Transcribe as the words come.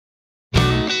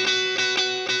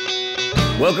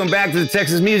Welcome back to the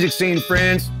Texas music scene,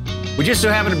 friends. We just so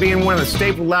happen to be in one of the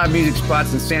staple live music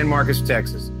spots in San Marcos,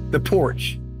 Texas, The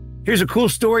Porch. Here's a cool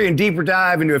story and deeper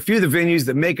dive into a few of the venues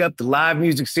that make up the live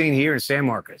music scene here in San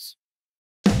Marcos.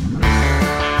 Because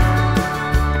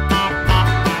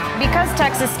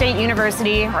Texas State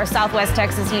University, or Southwest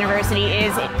Texas University,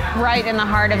 is right in the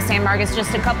heart of San Marcos,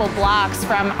 just a couple blocks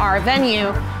from our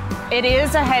venue, it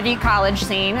is a heavy college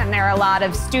scene, and there are a lot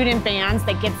of student bands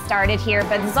that get started here,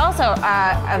 but it's also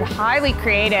a highly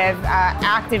creative,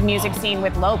 active music scene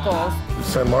with locals.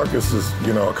 San Marcos is,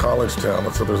 a college town,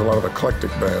 so there's a lot of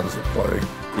eclectic bands that play.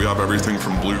 We have everything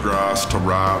from bluegrass to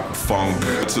rap, funk.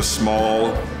 It's a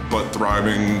small but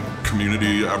thriving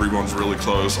community. Everyone's really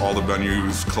close. All the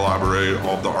venues collaborate.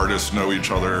 All the artists know each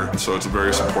other. So it's a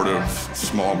very supportive,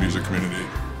 small music community.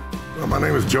 My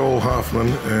name is Joel Hoffman,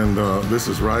 and this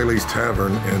is Riley's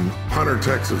Tavern in Hunter,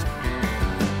 Texas.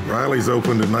 Riley's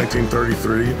opened in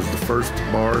 1933. It was the first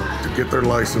bar to get their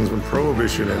license when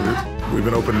Prohibition ended. We've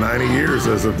been open 90 years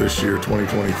as of this year,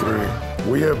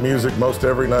 2023. We have music most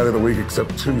every night of the week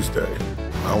except Tuesday.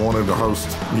 I wanted to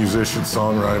host musicians,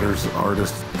 songwriters,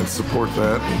 artists, and support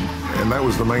that. And that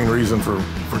was the main reason for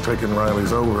taking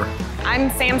Riley's over.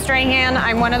 I'm Sam Strahan.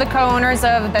 I'm one of the co-owners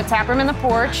of the Taproom in the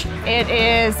Porch. It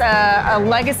is a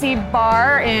legacy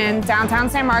bar in downtown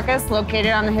San Marcos,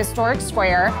 located on the historic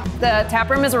square. The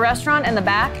Taproom is a restaurant in the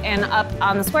back, and up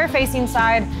on the square-facing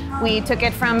side, we took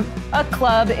it from a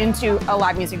club into a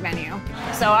live music venue.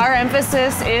 So our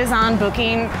emphasis is on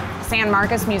booking San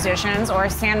Marcos musicians, or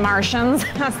San Martians,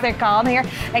 as they're called here,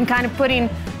 and kind of putting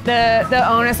the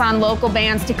onus on local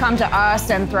bands to come to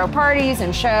us and throw parties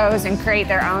and shows and create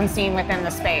their own scene within the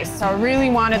space. So I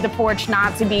really wanted the Porch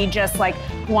not to be just like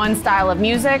one style of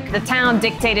music. The town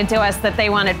dictated to us that they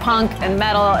wanted punk and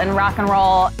metal and rock and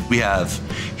roll. We have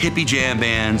hippie jam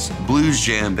bands, blues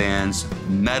jam bands,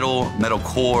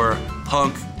 metalcore,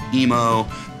 punk, emo.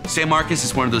 San Marcos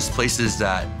is one of those places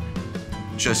that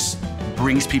just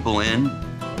brings people in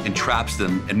and traps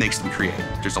them and makes them create.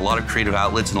 There's a lot of creative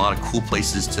outlets and a lot of cool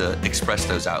places to express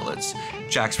those outlets.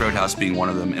 Jack's Roadhouse being one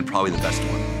of them, and probably the best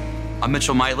one. I'm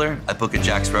Mitchell Meitler. I book at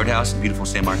Jack's Roadhouse in beautiful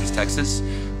San Marcos, Texas.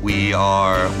 We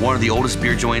are one of the oldest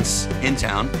beer joints in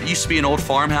town. It used to be an old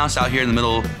farmhouse out here in the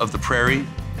middle of the prairie.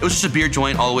 It was just a beer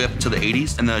joint all the way up to the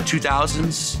 80s. In the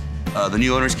 2000s, the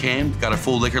new owners came, got a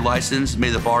full liquor license,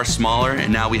 made the bar smaller,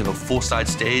 and now we have a full-size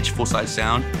stage, full-size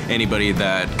sound. Anybody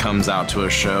that comes out to a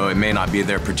show, it may not be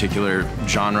their particular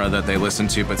genre that they listen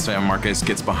to, but San Marcos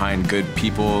gets behind good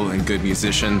people and good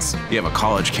musicians. You have a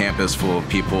college campus full of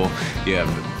people. You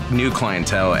have new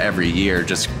clientele every year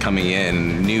just coming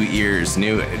in, new ears,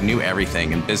 new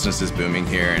everything, and business is booming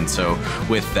here. And so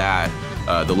with that,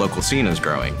 the local scene is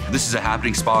growing. This is a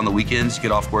happening spot on the weekends. You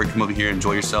get off work, come over here,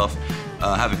 enjoy yourself.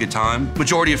 Have a good time.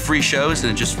 Majority of free shows,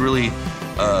 and it just really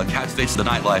captivates the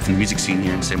nightlife and the music scene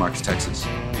here in San Marcos, Texas.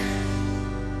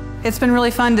 It's been really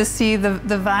fun to see the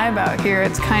vibe out here.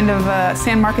 It's kind of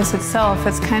San Marcos itself.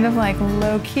 It's kind of like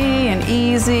low-key and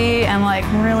easy and like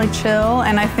really chill,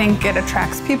 and I think it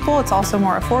attracts people. It's also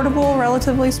more affordable,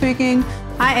 relatively speaking.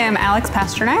 I am Alex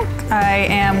Pasternak. I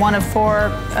am one of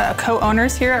 4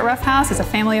 co-owners here at Rough House. It's a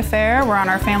family affair. We're on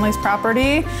our family's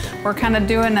property. We're kind of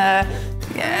doing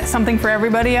something for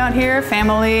everybody out here.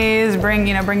 Families, bring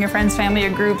your friends, family,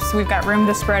 your groups. We've got room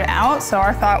to spread out. So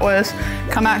our thought was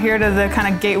come out here to the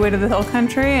kind of gateway to the hill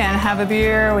country and have a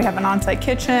beer. We have an on-site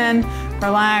kitchen,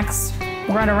 relax,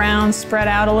 run around, spread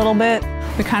out a little bit.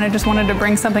 We kind of just wanted to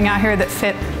bring something out here that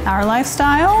fit our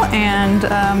lifestyle and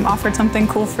offered something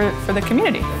cool for the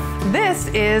community. This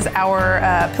is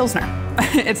our Pilsner.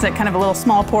 It's kind of a little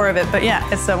small pour of it, but yeah,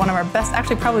 it's one of our best,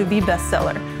 actually probably the best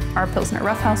seller, our Pilsner,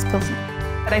 Rough House Pilsner.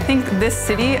 But I think this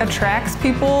city attracts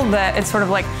people that it's sort of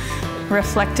like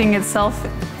reflecting itself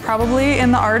probably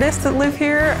in the artists that live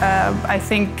here. I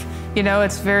think,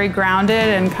 it's very grounded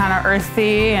and kind of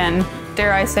earthy and,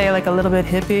 dare I say, like a little bit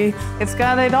hippie. It's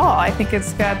got it all. I think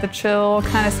it's got the chill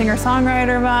kind of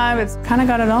singer-songwriter vibe. It's kind of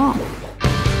got it all.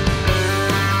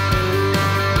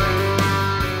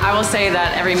 I will say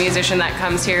that every musician that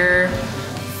comes here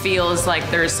feels like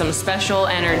there's some special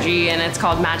energy, and it's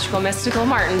called Magical Mystical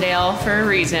Martindale for a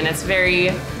reason. It's very,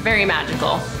 very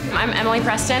magical. I'm Emily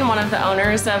Preston, one of the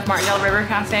owners of Martindale River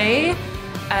Cafe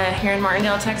here in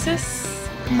Martindale, Texas.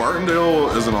 Martindale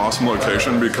is an awesome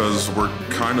location because we're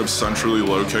kind of centrally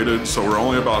located. So we're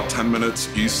only about 10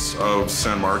 minutes east of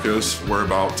San Marcos. We're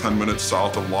about 10 minutes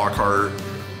south of Lockhart,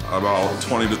 about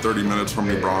 20 to 30 minutes from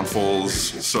New Braunfels.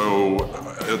 So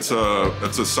it's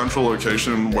a central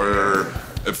location where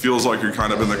It feels like you're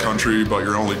kind of in the country, but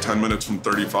you're only 10 minutes from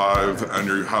 35, and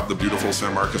you have the beautiful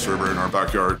San Marcos River in our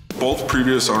backyard. Both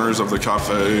previous owners of the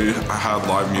cafe had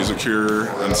live music here,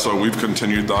 and so we've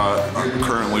continued that.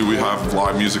 Currently, we have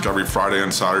live music every Friday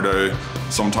and Saturday,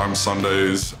 sometimes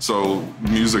Sundays, so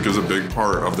music is a big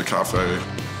part of the cafe.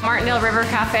 Martindale River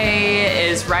Cafe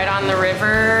is right on the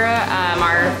river.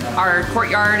 Our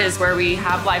courtyard is where we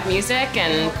have live music,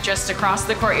 and just across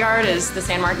the courtyard is the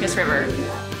San Marcos River.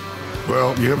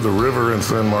 Well, you have the river in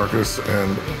San Marcos,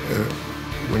 and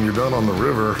when you're done on the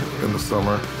river in the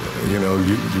summer, you know,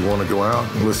 you want to go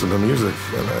out and listen to music,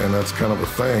 and that's kind of a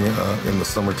thing in the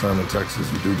summertime in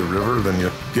Texas. You do the river, then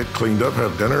you get cleaned up,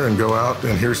 have dinner, and go out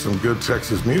and hear some good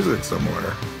Texas music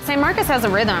somewhere. San Marcos has a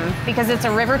rhythm because it's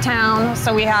a river town,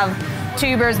 so we have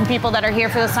tubers and people that are here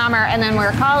for the summer, and then we're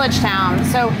a college town.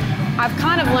 So I've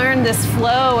kind of learned this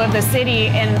flow of the city,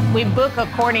 and we book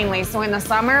accordingly. So in the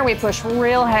summer, we push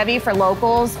real heavy for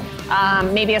locals,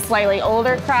 maybe a slightly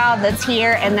older crowd that's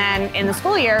here, and then in the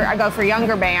school year, I go for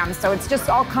younger bands. So it's just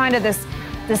all kind of this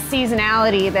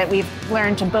seasonality that we've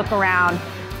learned to book around.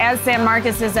 As San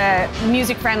Marcos is a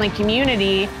music-friendly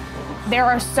community, there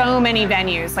are so many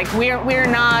venues. Like we're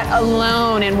not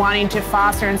alone in wanting to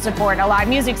foster and support a live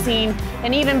music scene,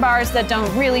 and even bars that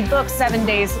don't really book 7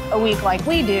 days a week like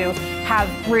we do have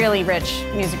really rich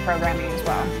music programming as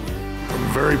well.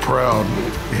 I'm very proud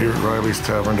here at Riley's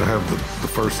Tavern to have the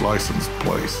first licensed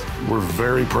place. We're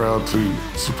very proud to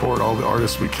support all the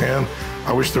artists we can.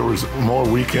 I wish there was more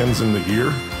weekends in the year,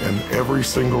 and every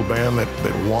single band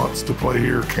that wants to play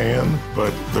here can,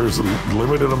 but there's a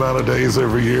limited amount of days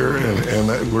every year, and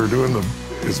that we're doing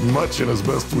as much and as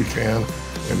best we can,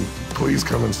 and please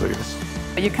come and see us.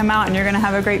 You come out and you're gonna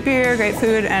have a great beer, great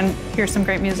food, and hear some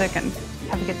great music and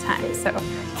have a good time. So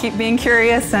keep being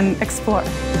curious and explore.